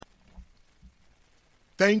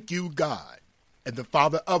Thank you, God, and the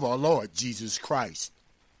Father of our Lord Jesus Christ.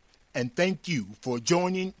 And thank you for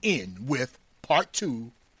joining in with part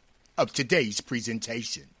 2 of today's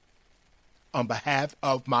presentation. On behalf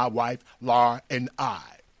of my wife, Laura, and I,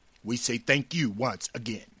 we say thank you once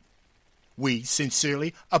again. We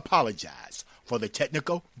sincerely apologize for the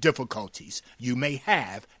technical difficulties you may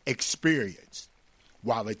have experienced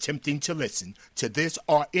while attempting to listen to this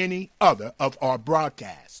or any other of our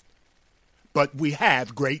broadcasts. But we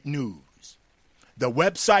have great news. The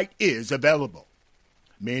website is available.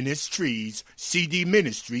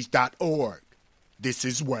 Ministries.cdministries.org. This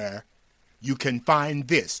is where you can find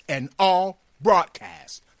this and all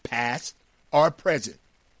broadcasts, past or present.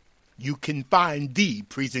 You can find the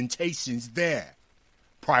presentations there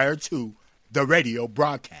prior to the radio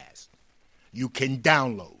broadcast. You can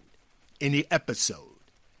download any episode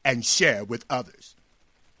and share with others.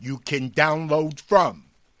 You can download from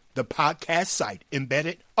the podcast site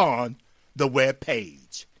embedded on the web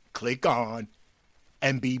page. Click on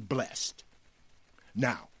and be blessed.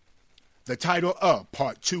 Now, the title of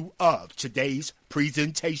part 2 of today's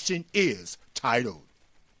presentation is titled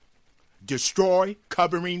Destroy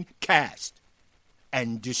Covering Cast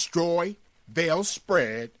and Destroy Veil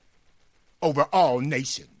Spread Over All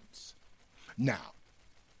Nations. Now,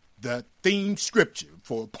 the theme scripture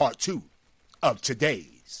for part 2 of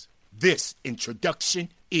today's this introduction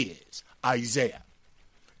is Isaiah,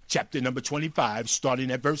 chapter number 25, starting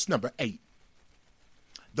at verse number 8.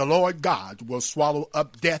 The Lord God will swallow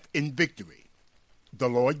up death in victory. The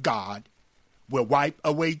Lord God will wipe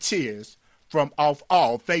away tears from off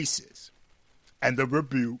all faces, and the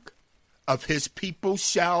rebuke of his people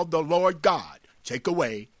shall the Lord God take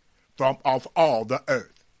away from off all the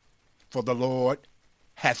earth, for the Lord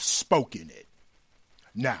hath spoken it.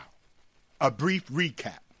 Now, a brief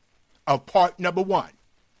recap of part number 1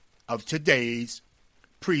 of today's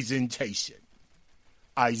presentation.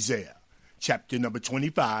 Isaiah, chapter number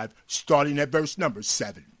 25, starting at verse number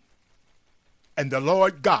 7. And the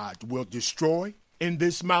Lord God will destroy in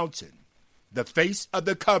this mountain the face of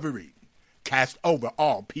the covering cast over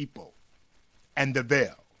all people, and the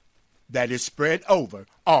veil that is spread over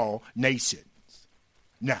all nations.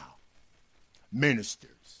 Now,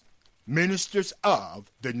 ministers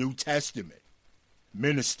of the New Testament,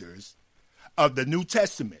 ministers of the New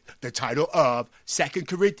Testament, the title of 2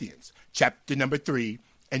 Corinthians, chapter number 3,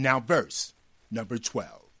 and now verse number 12.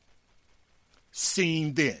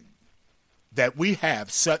 Seeing then that we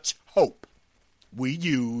have such hope, we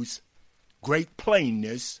use great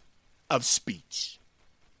plainness of speech,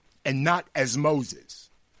 and not as Moses,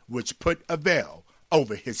 which put a veil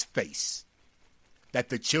over his face, that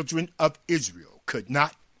the children of Israel could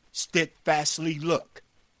not steadfastly look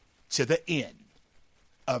to the end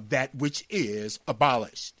of that which is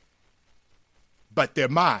abolished. But their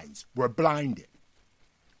minds were blinded.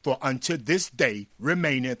 For unto this day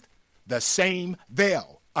remaineth the same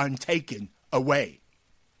veil untaken away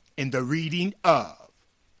in the reading of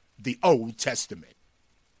the Old Testament,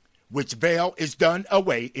 which veil is done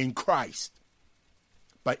away in Christ.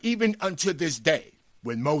 But even unto this day,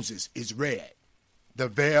 when Moses is read, the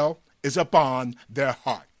veil is upon their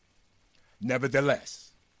heart.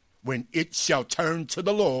 Nevertheless, when it shall turn to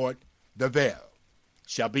the Lord, the veil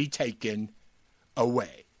shall be taken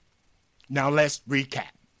away. Now let's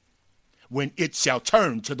recap. When it shall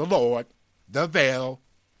turn to the Lord, the veil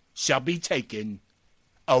shall be taken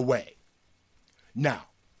away. Now,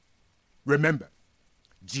 remember,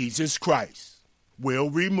 Jesus Christ will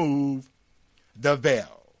remove the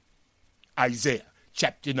veil. Isaiah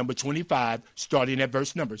chapter number 25, starting at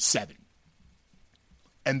verse number 7.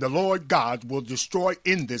 And the Lord God will destroy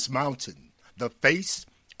in this mountain the face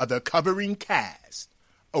of the covering cast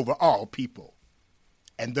over all people,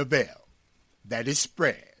 and the veil that is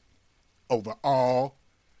spread over all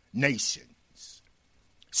nations.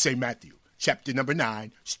 St. Matthew chapter number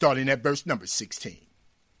 9, starting at verse number 16.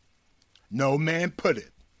 No man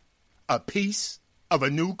putteth a piece of a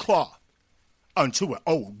new cloth unto an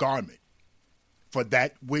old garment, for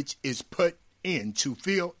that which is put in to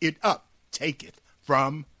fill it up taketh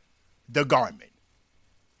from the garment,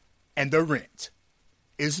 and the rent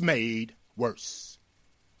is made worse.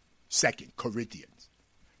 2 Corinthians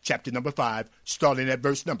chapter number 5, starting at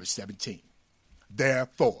verse number 17.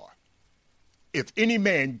 Therefore, if any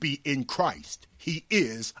man be in Christ, he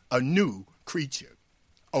is a new creature.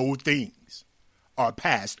 Old things are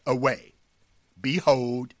passed away.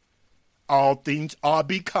 Behold, all things are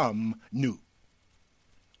become new.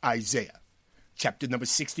 Isaiah chapter number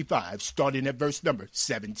 65, starting at verse number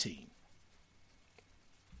 17.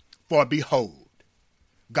 For behold,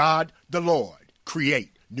 God the Lord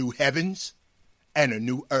create new heavens and a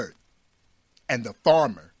new earth, and the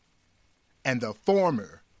former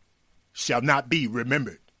shall not be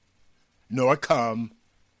remembered, nor come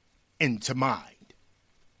into mind.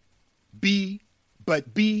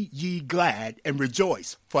 But be ye glad and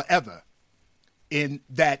rejoice forever in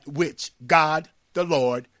that which God the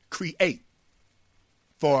Lord create.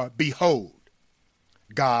 For behold,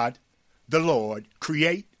 God the Lord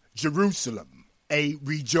create Jerusalem a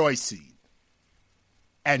rejoicing,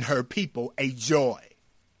 and her people a joy.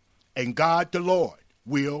 And God the Lord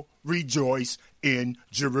will rejoice in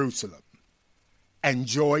Jerusalem, and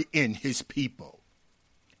joy in his people.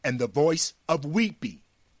 And the voice of weeping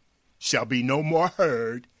shall be no more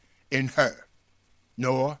heard in her,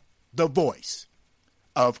 nor the voice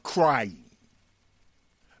of crying.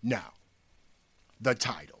 Now, the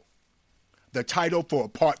title. The title for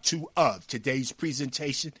part 2 of today's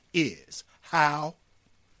presentation is How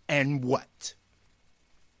and What.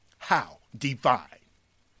 How defined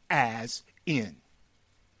as in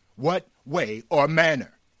what way or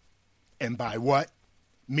manner, and by what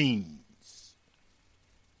means.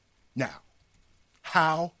 Now,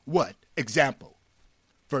 how, what, example.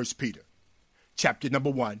 1 Peter, chapter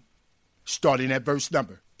number 1, starting at verse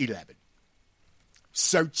number 11.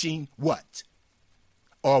 Searching what,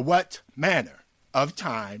 or what manner of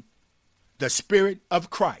time the Spirit of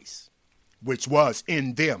Christ, which was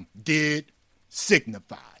in them, did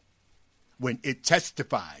signify, when it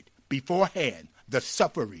testified beforehand the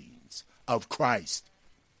sufferings of Christ,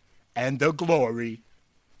 and the glory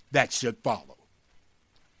that should follow,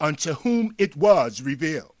 unto whom it was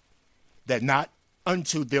revealed, that not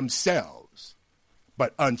unto themselves,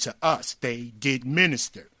 but unto us they did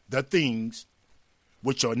minister the things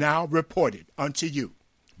which are now reported unto you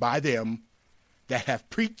by them that have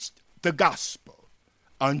preached the gospel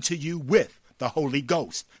unto you with the Holy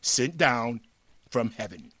Ghost sent down from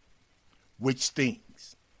heaven, which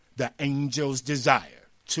things the angels desire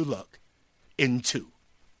to look into.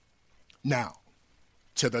 Now,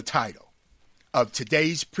 to the title of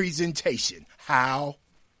today's presentation, How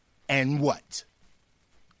and What.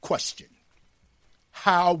 Question: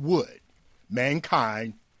 how would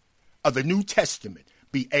mankind of the New Testament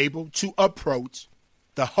be able to approach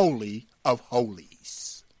the Holy of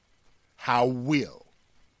Holies? How will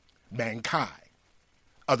mankind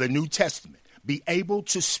of the New Testament be able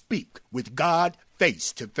to speak with God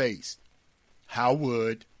face to face? How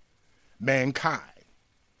would mankind,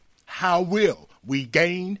 how will we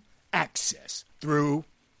gain access through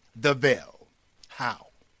the veil? How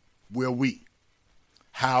will we?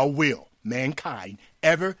 How will mankind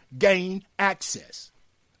ever gain access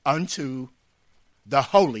unto the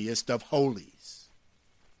holiest of holies?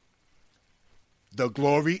 The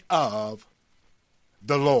glory of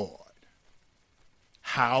the Lord.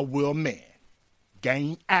 How will man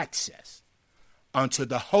gain access unto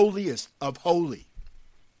the holiest of holy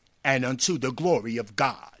and unto the glory of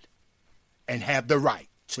God, and have the right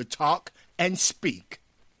to talk and speak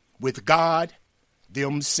with God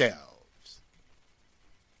themselves?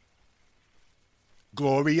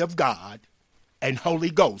 Glory of God and Holy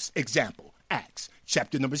Ghost example. Acts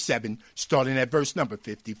chapter number 7, starting at verse number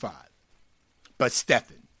 55. But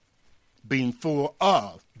Stephen, being full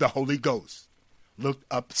of the Holy Ghost, looked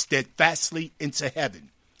up steadfastly into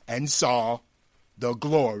heaven and saw the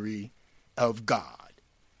glory of God,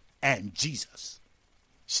 and Jesus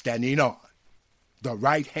standing on the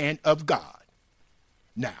right hand of God.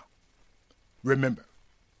 Now, remember,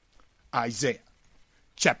 Isaiah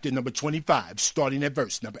chapter number 25, starting at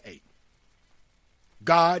verse number 8.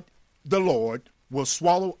 God, the Lord, will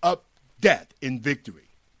swallow up death in victory.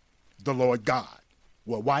 The Lord God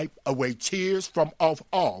will wipe away tears from off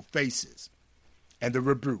all faces, and the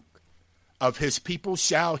rebuke of his people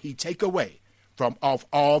shall he take away from off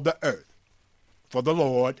all the earth. For the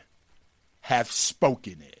Lord hath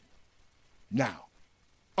spoken it. Now,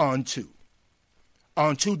 unto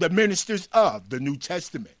the ministers of the New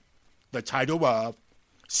Testament, the title of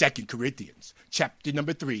 2 Corinthians, chapter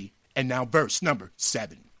number 3, and now verse number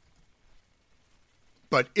 7.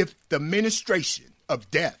 But if the ministration of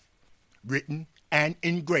death, written and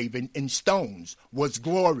engraven in stones, was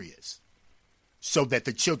glorious, so that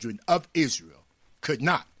the children of Israel could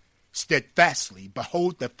not steadfastly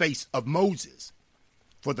behold the face of Moses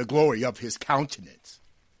for the glory of his countenance,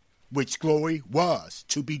 which glory was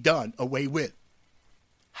to be done away with,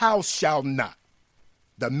 how shall not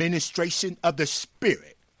the ministration of the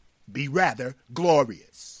Spirit be rather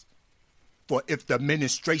glorious? For if the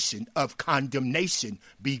ministration of condemnation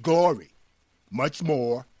be glory, much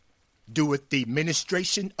more doeth the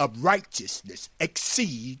ministration of righteousness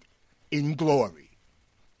exceed in glory.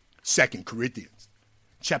 2 Corinthians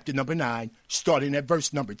chapter number 9, starting at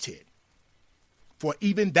verse number 10. For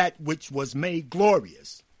even that which was made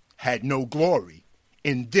glorious had no glory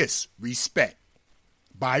in this respect,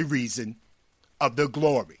 by reason of the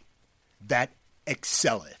glory that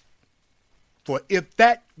excelleth. For if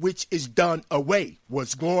that which is done away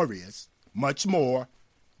was glorious, much more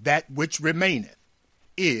that which remaineth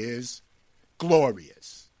is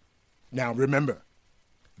glorious. Now remember,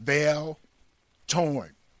 veil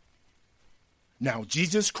torn. Now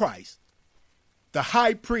Jesus Christ, the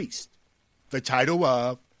high priest, the title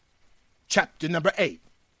of chapter number 8,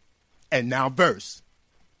 and now verse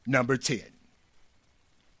number 10.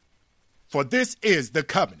 For this is the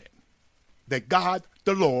covenant that God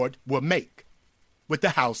the Lord will make with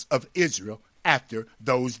the house of Israel after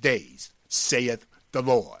those days, saith the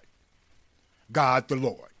Lord. God the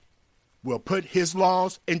Lord will put his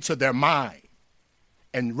laws into their mind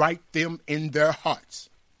and write them in their hearts.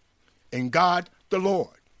 And God the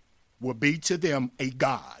Lord will be to them a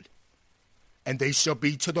God, and they shall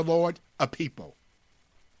be to the Lord a people.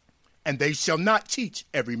 And they shall not teach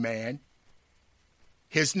every man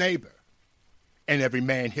his neighbor, and every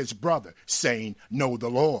man his brother, saying, Know the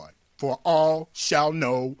Lord. For all shall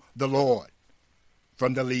know the Lord,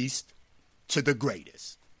 from the least to the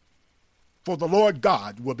greatest. For the Lord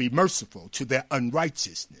God will be merciful to their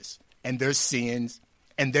unrighteousness, and their sins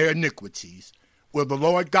and their iniquities will the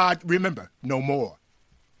Lord God remember no more.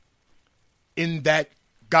 In that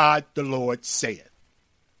God the Lord saith,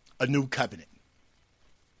 a new covenant.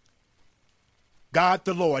 God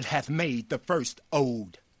the Lord hath made the first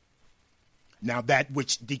old. Now that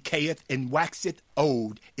which decayeth and waxeth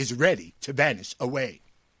old is ready to vanish away.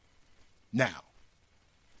 Now,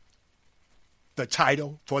 the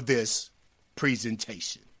title for this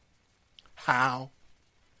presentation: How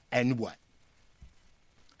and What?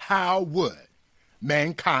 How would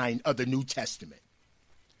mankind of the New Testament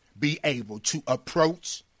be able to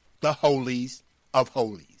approach the holies of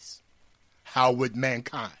holies? How would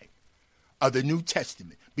mankind of the New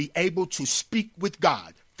Testament be able to speak with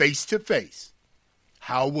God face to face?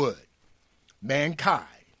 How would mankind,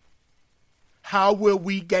 how will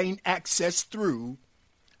we gain access through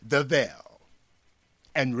the veil?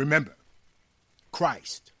 And remember,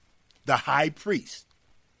 Christ, the high priest,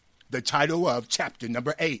 the title of chapter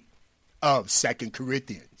number 8 of 2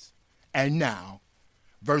 Corinthians. And now,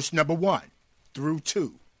 verse number 1 through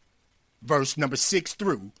 2, verse number 6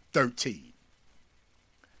 through 13.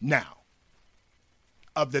 Now,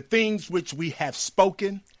 of the things which we have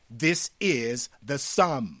spoken, this is the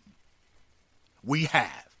sum. We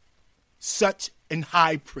have such an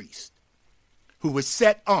high priest who is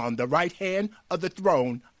set on the right hand of the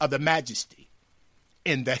throne of the majesty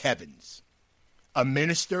in the heavens, a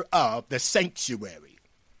minister of the sanctuary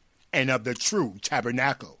and of the true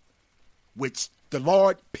tabernacle, which the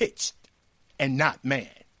Lord pitched and not man.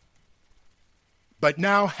 But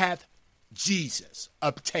now hath Jesus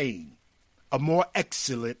obtained a more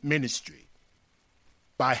excellent ministry,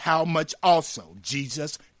 by how much also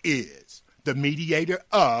Jesus is the mediator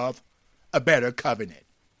of a better covenant,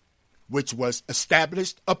 which was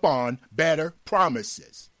established upon better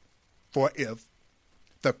promises. For if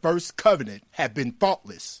the first covenant had been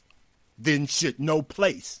faultless, then should no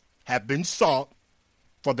place have been sought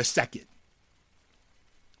for the second.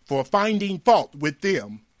 For finding fault with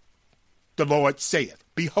them, the Lord saith,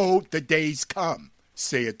 Behold, the days come,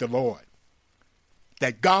 saith the Lord,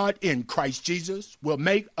 that God in Christ Jesus will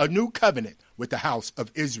make a new covenant with the house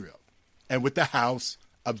of Israel and with the house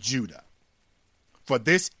of Judah. For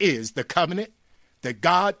this is the covenant that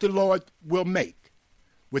God the Lord will make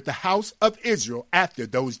with the house of Israel after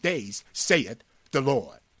those days, saith the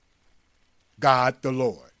Lord. God the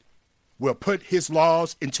Lord will put his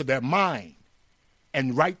laws into their mind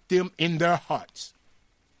and write them in their hearts.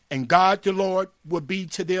 And God the Lord will be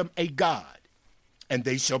to them a God, and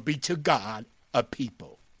they shall be to God a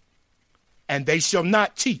people. And they shall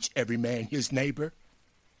not teach every man his neighbor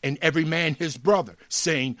and every man his brother,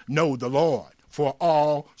 saying, Know the Lord, for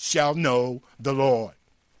all shall know the Lord,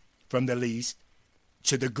 from the least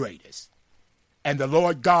to the greatest. And the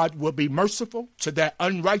Lord God will be merciful to their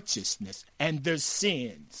unrighteousness and their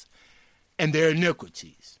sins and their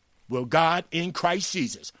iniquities. Will God in Christ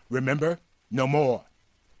Jesus remember no more?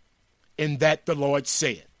 In that the Lord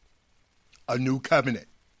saith, a new covenant.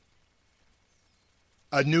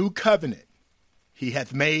 A new covenant he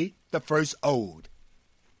hath made the first old.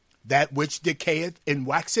 That which decayeth and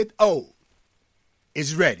waxeth old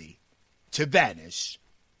is ready to vanish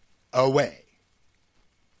away.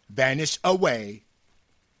 Vanish away.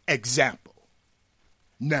 Example.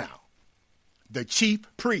 Now, the chief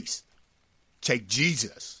priest take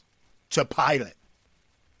Jesus to Pilate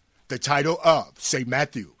The title of St.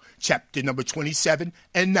 Matthew, chapter number 27,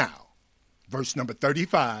 and now, verse number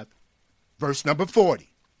 35, verse number 40,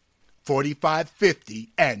 45,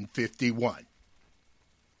 50, and 51.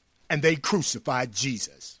 And they crucified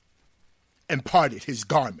Jesus, and parted his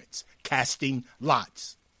garments, casting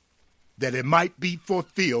lots, that it might be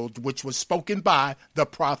fulfilled which was spoken by the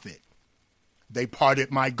prophet. They parted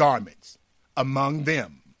my garments among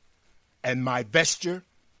them, and my vesture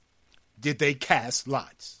did they cast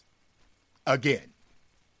lots. Again,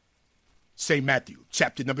 St. Matthew,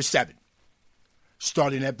 chapter number 7,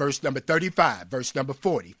 starting at verse number 35, verse number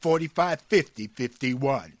 40, 45, 50,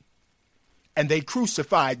 51. And they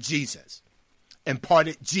crucified Jesus, and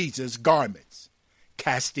parted Jesus' garments,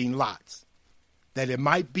 casting lots, that it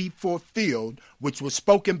might be fulfilled which was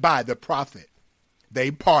spoken by the prophet. They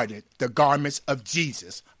parted the garments of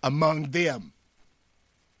Jesus among them,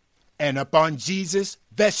 and upon Jesus'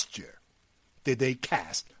 vesture did they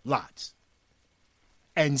cast lots.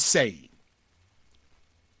 And saying,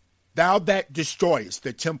 Thou that destroyest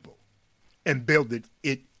the temple, and buildest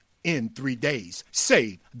it in 3 days,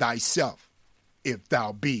 save thyself. If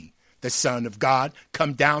thou be the Son of God,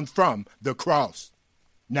 come down from the cross.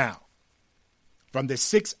 Now, from the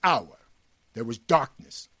 6th hour, there was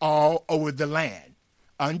darkness all over the land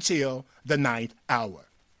until the 9th hour.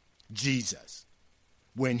 Jesus,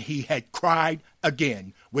 when he had cried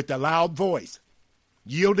again with a loud voice,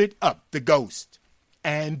 yielded up the ghost.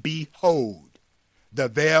 And behold, the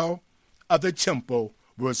veil of the temple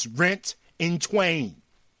was rent in twain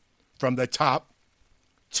from the top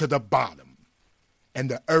to the bottom, and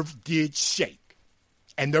the earth did shake,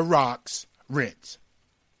 and the rocks rent.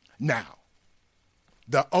 Now,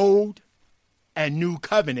 the Old and New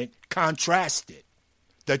Covenant contrasted.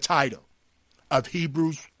 The title of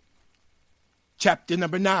Hebrews chapter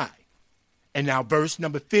number 9, and now verse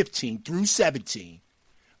number 15 through 17,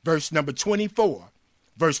 verse number 24,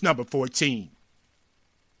 verse number 14.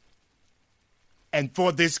 And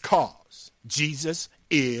for this cause, Jesus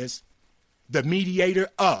is the mediator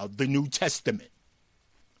of the New Testament,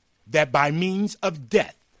 that by means of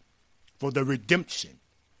death, for the redemption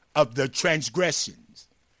of the transgressions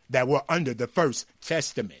that were under the first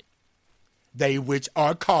testament, they which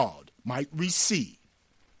are called might receive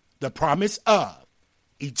the promise of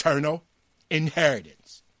eternal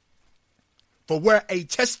inheritance. For where a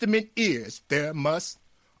testament is, there must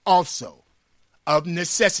also, of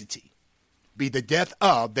necessity, be the death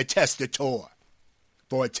of the testator.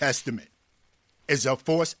 For a testament is of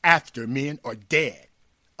force after men are dead.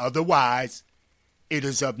 Otherwise, it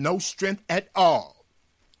is of no strength at all,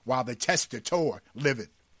 while the testator liveth.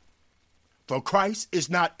 For Christ is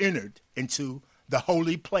not entered into the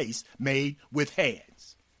holy place made with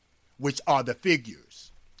hands, which are the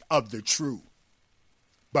figures of the true,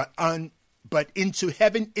 but into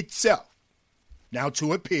heaven itself, now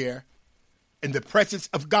to appear in the presence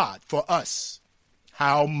of God for us.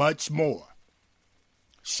 How much more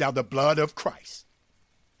shall the blood of Christ,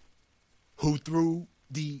 who through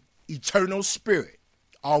the eternal Spirit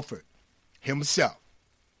offered himself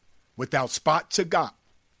without spot to God,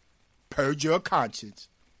 purge your conscience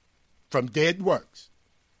from dead works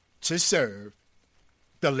to serve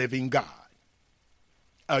the living God.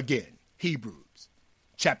 Again, Hebrews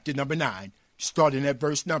chapter number 9, starting at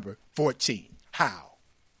verse number 14. How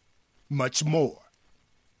much more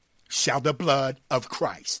shall the blood of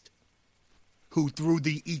Christ, who through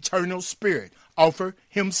the eternal Spirit offer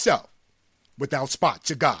himself without spot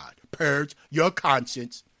to God, purge your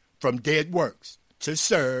conscience from dead works to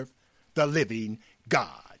serve the living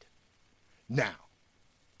God. Now,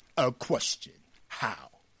 a question.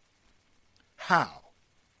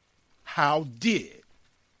 How did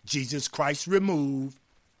Jesus Christ remove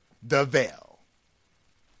the veil?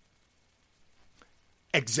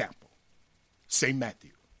 Example, St.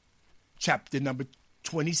 Matthew, chapter number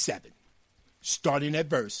 27, starting at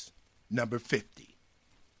verse number 50.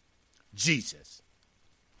 Jesus,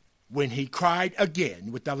 when he cried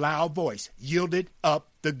again with a loud voice, yielded up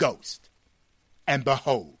the ghost. And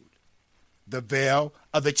behold, the veil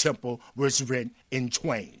of the temple was rent in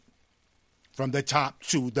twain, from the top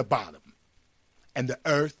to the bottom. And the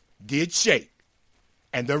earth did shake,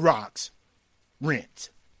 and the rocks rent.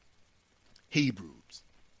 Hebrews,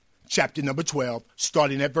 chapter number 12,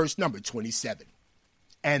 starting at verse number 27.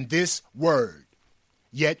 And this word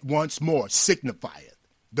yet once more signifieth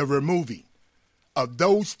the removing of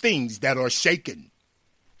those things that are shaken,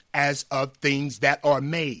 as of things that are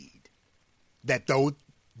made, that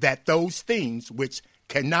those things which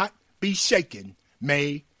cannot be shaken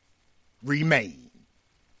may remain.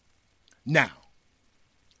 Now,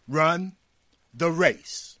 run the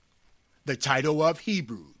race, the title of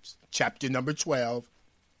Hebrews, chapter number 12,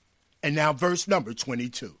 and now verse number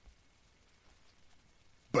 22.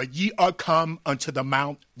 But ye are come unto the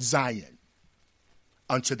Mount Zion,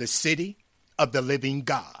 unto the city of the living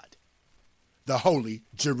God, the holy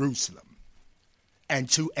Jerusalem, and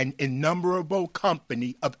to an innumerable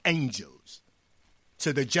company of angels,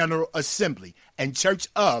 to the general assembly and church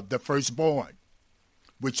of the firstborn,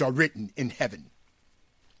 which are written in heaven,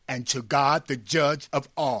 and to God the judge of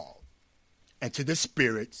all, and to the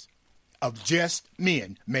spirits of just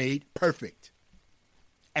men made perfect,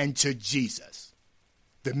 and to Jesus,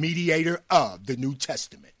 the mediator of the New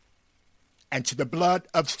Testament, and to the blood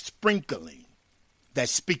of sprinkling that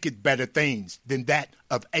speaketh better things than that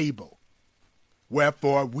of Abel.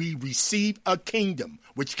 Wherefore we receive a kingdom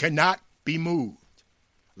which cannot be moved.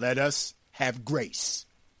 Let us have grace,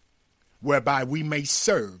 whereby we may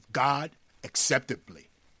serve God acceptably,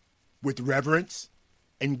 with reverence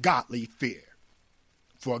and godly fear.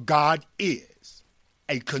 For God is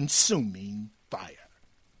a consuming fire.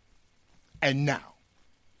 And now,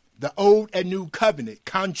 the Old and New Covenant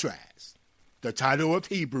contrast, the title of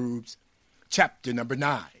Hebrews, chapter number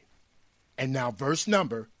 9, and now verse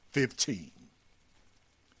number 15.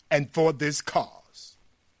 And for this cause,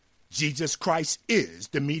 Jesus Christ is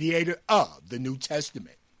the mediator of the New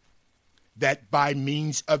Testament, that by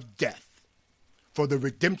means of death, for the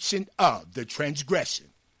redemption of the transgression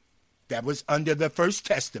that was under the first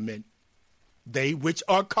testament, they which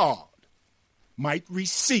are called might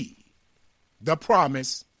receive the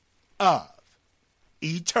promise of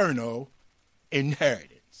eternal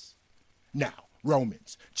inheritance. Now,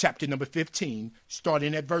 Romans chapter number 15,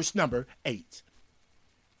 starting at verse number 8.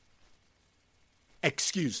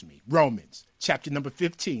 Romans chapter number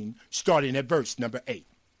 15, starting at verse number 8.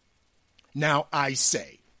 Now I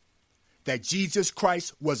say that Jesus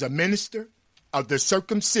Christ was a minister of the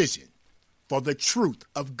circumcision for the truth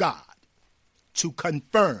of God, to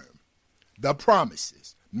confirm the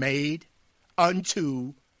promises made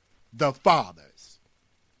unto the fathers.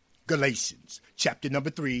 Galatians chapter number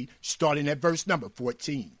 3, starting at verse number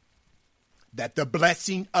 14. That the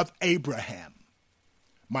blessing of Abraham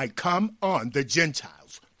might come on the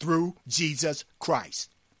Gentiles through Jesus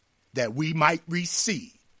Christ, that we might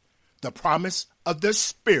receive the promise of the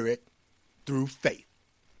Spirit through faith.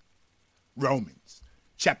 Romans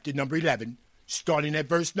chapter number 11, starting at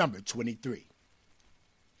verse number 23.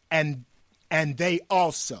 And they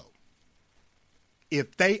also,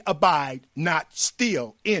 if they abide not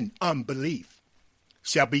still in unbelief,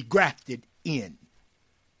 shall be grafted in.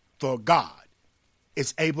 For God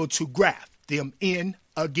is able to graft them in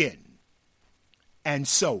again. And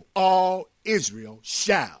so all Israel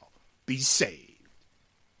shall be saved.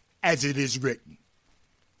 As it is written,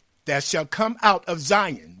 there shall come out of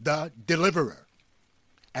Zion the deliverer,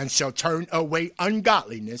 and shall turn away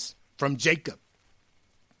ungodliness from Jacob.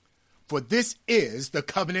 For this is the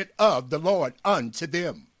covenant of the Lord unto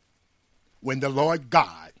them, when the Lord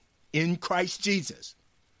God in Christ Jesus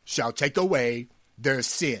shall take away their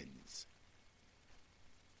sins.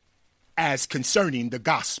 As concerning the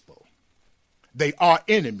gospel, they are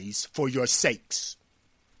enemies for your sakes,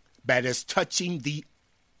 but as touching the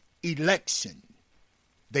election,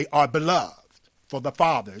 they are beloved for the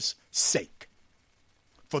Father's sake.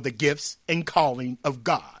 For the gifts and calling of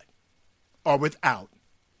God are without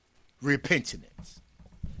repentance.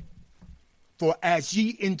 For as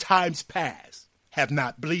ye in times past have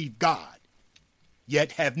not believed God,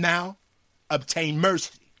 yet have now obtained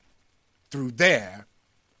mercy through their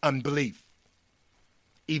unbelief,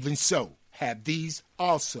 even so have these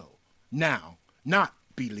also now not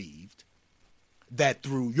believed, that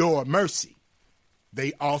through your mercy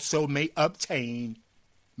they also may obtain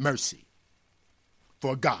mercy.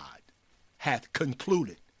 For God hath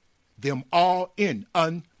concluded them all in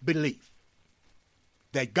unbelief,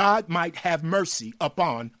 that God might have mercy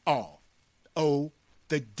upon all. Oh,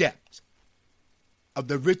 the depth of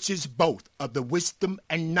the riches both of the wisdom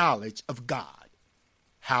and knowledge of God!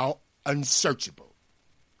 How unsearchable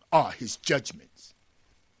are his judgments,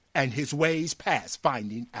 and his ways past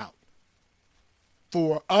finding out.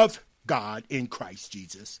 For of God in Christ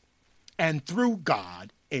Jesus, and through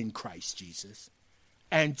God in Christ Jesus,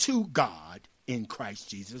 and to God in Christ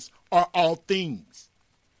Jesus are all things,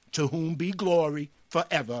 to whom be glory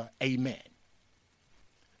forever. Amen.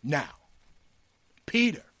 Now,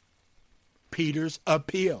 Peter's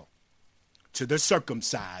appeal to the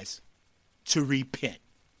circumcised to repent.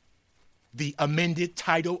 The amended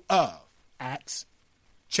title of Acts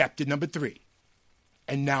chapter number 3,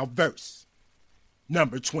 and now verse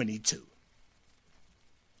number 22.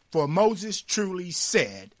 For Moses truly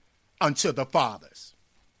said unto the fathers,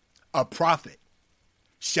 a prophet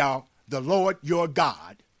shall the Lord your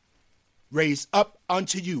God raise up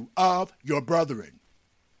unto you of your brethren,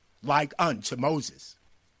 like unto Moses.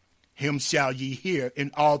 Him shall ye hear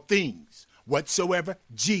in all things whatsoever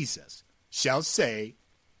Jesus shall say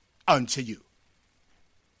unto you.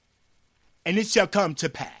 And it shall come to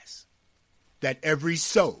pass that every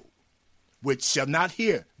soul which shall not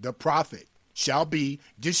hear the prophet shall be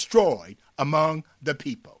destroyed among the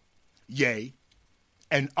people. Yea,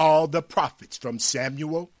 and all the prophets from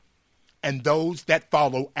Samuel and those that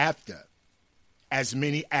follow after, as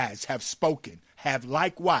many as have spoken, have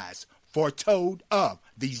likewise foretold of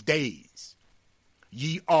these days.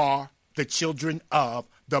 Ye are the children of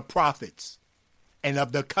the prophets and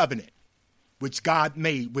of the covenant which God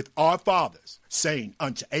made with our fathers, saying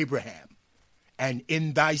unto Abraham, and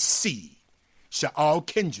in thy seed shall all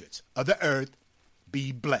kindreds of the earth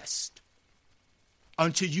be blessed.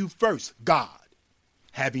 Unto you first God,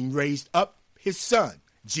 having raised up his Son,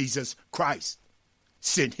 Jesus Christ,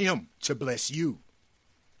 sent him to bless you,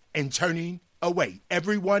 and turning away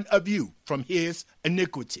every one of you from his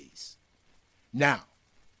iniquities. Now,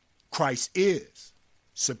 Christ is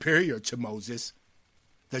superior to Moses,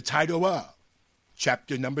 the title of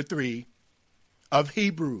chapter number 3 of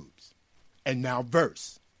Hebrews, and now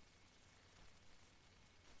verse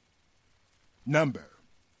number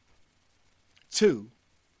 2,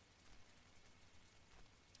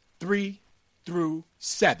 3 through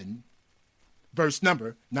 7, verse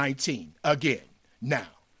number 19. Again, now,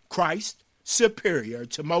 Christ superior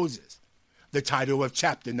to Moses, the title of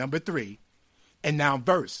chapter number 3, and now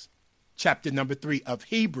verse chapter number 3 of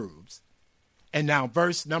Hebrews, and now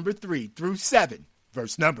verse number 3 through 7,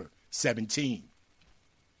 verse number 17.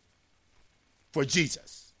 For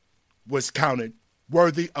Jesus was counted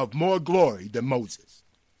worthy of more glory than Moses,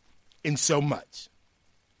 insomuch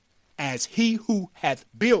as he who hath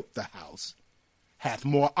built the house hath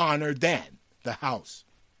more honor than the house.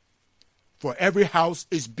 For every house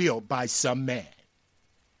is built by some man,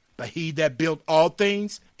 but he that built all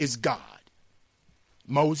things is God.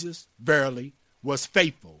 Moses verily was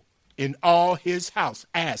faithful in all his house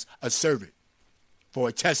as a servant, for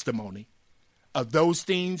a testimony of those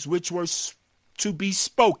things which were to be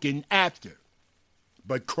spoken after.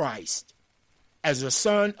 But Christ, as a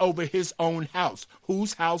son over his own house,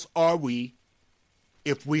 whose house are we,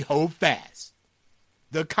 if we hold fast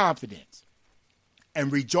the confidence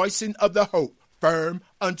and rejoicing of the hope firm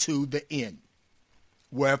unto the end?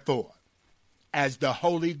 Wherefore, as the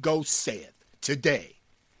Holy Ghost saith, today,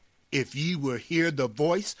 if ye will hear the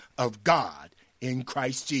voice of God in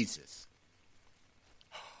Christ Jesus,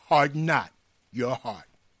 harden not your heart.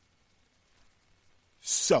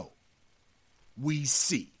 So, we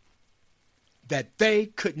see that they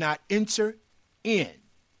could not enter in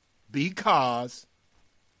because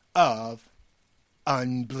of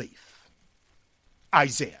unbelief.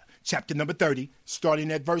 Isaiah chapter number 30,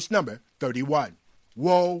 starting at verse number 31.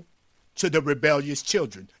 Woe to the rebellious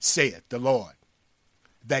children, saith the Lord,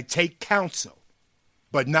 that take counsel,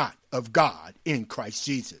 but not of God in Christ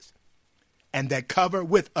Jesus, and that cover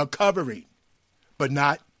with a covering, but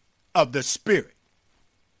not of the Spirit,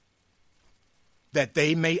 that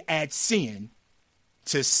they may add sin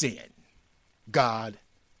to sin. God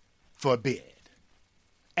forbid.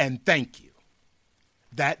 And thank you.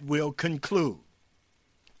 That will conclude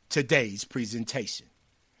today's presentation.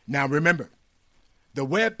 Now remember, the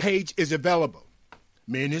web page is available,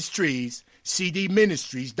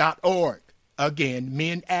 cdministries.org. Again,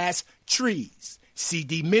 men as trees,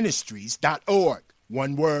 cdministries.org.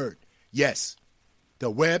 One word. Yes, the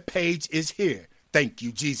web page is here. Thank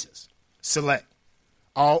you, Jesus. Select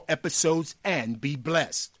all episodes and be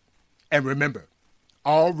blessed. And remember,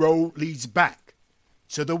 all road leads back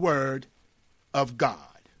to the Word of God.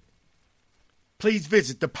 Please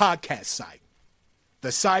visit the podcast site.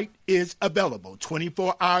 The site is available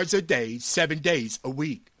 24 hours a day, 7 days a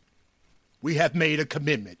week. We have made a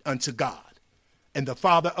commitment unto God and the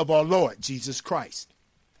Father of our Lord Jesus Christ,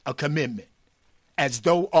 a commitment as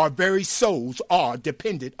though our very souls are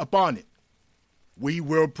dependent upon it. We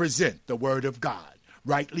will present the Word of God,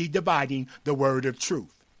 rightly dividing the word of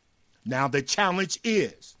truth. Now the challenge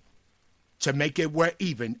is to make it where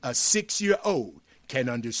even a 6-year-old can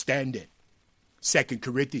understand it. 2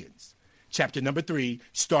 Corinthians chapter number 3,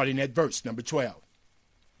 starting at verse number 12.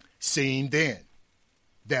 Seeing then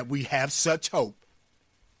that we have such hope,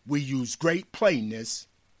 we use great plainness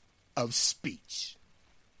of speech.